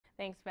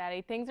Thanks,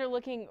 Maddie. Things are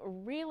looking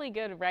really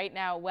good right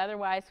now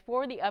weather-wise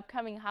for the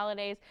upcoming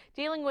holidays.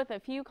 Dealing with a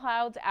few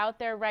clouds out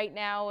there right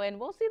now, and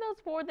we'll see those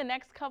for the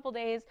next couple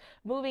days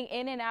moving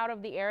in and out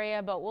of the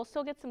area, but we'll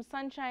still get some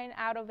sunshine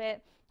out of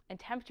it. And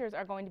temperatures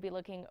are going to be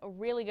looking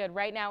really good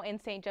right now in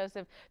St.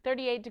 Joseph.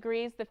 38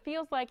 degrees. The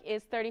feels like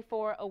is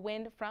 34. A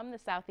wind from the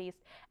southeast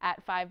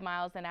at 5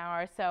 miles an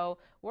hour. So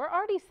we're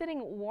already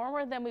sitting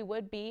warmer than we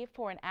would be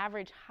for an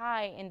average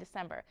high in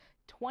December.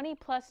 20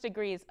 plus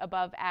degrees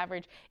above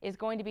average is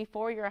going to be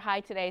for your high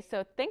today.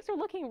 So things are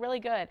looking really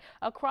good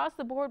across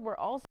the board. We're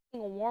all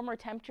seeing warmer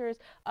temperatures,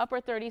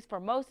 upper 30s for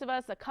most of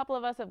us. A couple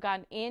of us have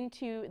gotten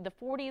into the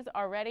 40s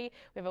already.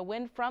 We have a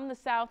wind from the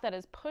south that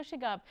is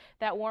pushing up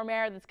that warm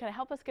air that's going to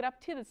help us get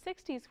up to the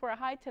 60s for a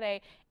high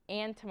today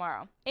and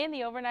tomorrow. In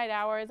the overnight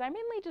hours, I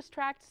mainly just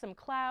tracked some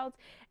clouds,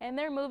 and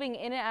they're moving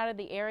in and out of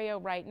the area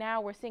right now.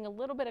 We're seeing a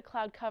little bit of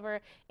cloud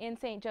cover in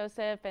St.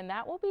 Joseph, and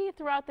that will be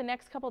throughout the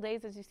next couple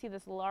days as you see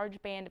this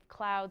large band of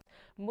clouds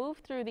move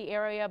through the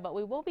area, but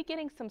we will be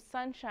getting some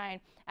sunshine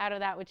out of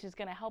that, which is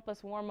going to help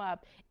us warm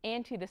up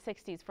into the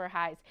 60s for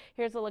highs.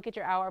 Here's a look at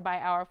your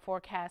hour-by-hour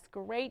forecast.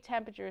 Great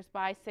temperatures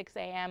by 6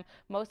 a.m.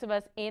 Most of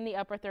us in the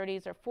upper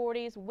 30s or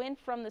 40s. Wind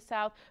from the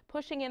south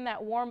pushing in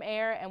that warm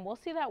air, and we'll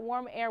see that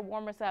warm air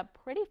warm us up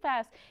pretty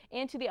fast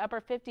into the upper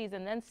 50s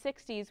and then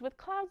 60s with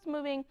clouds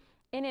moving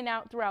in and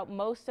out throughout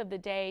most of the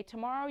day.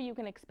 Tomorrow you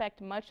can expect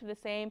much of the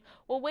same.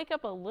 We'll wake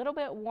up a little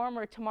bit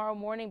warmer tomorrow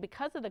morning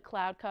because of the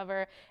cloud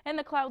cover, and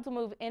the clouds will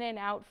move in and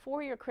out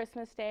for your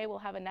Christmas day. We'll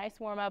have a nice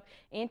warm up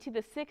into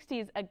the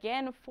 60s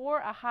again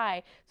for a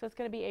high. So it's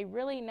going to be a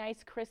really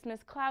nice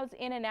Christmas. Clouds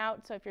in and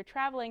out. So if you're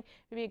traveling,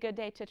 it'll be a good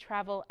day to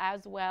travel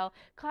as well.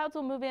 Clouds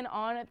will move in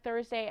on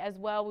Thursday as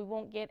well. We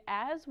won't get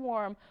as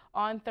warm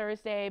on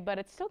Thursday, but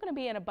it's still going to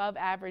be an above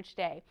average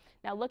day.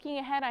 Now looking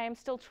ahead, I am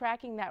still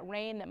tracking that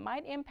rain that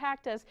might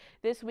impact us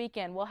this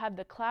weekend. We'll have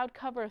the cloud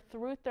cover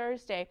through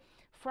Thursday.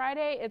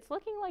 Friday, it's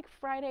looking like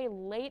Friday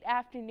late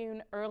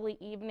afternoon, early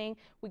evening.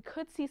 We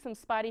could see some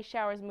spotty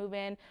showers move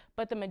in,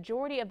 but the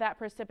majority of that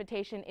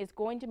precipitation is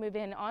going to move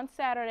in on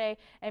Saturday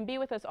and be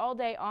with us all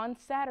day on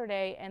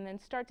Saturday and then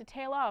start to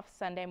tail off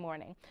Sunday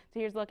morning. So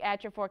here's a look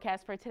at your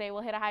forecast for today.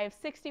 We'll hit a high of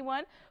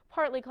 61,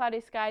 partly cloudy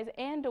skies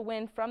and a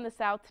wind from the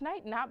south.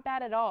 Tonight, not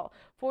bad at all.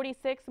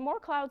 46, more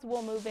clouds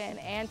will move in,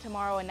 and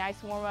tomorrow a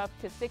nice warm up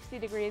to 60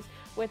 degrees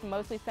with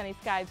mostly sunny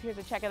skies. Here's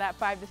a check of that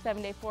 5 to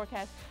 7 day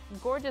forecast.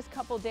 Gorgeous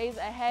couple days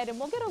ahead, and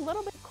we'll get a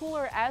little bit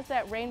cooler as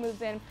that rain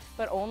moves in,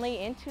 but only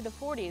into the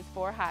 40s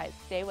for highs.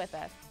 Stay with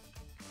us.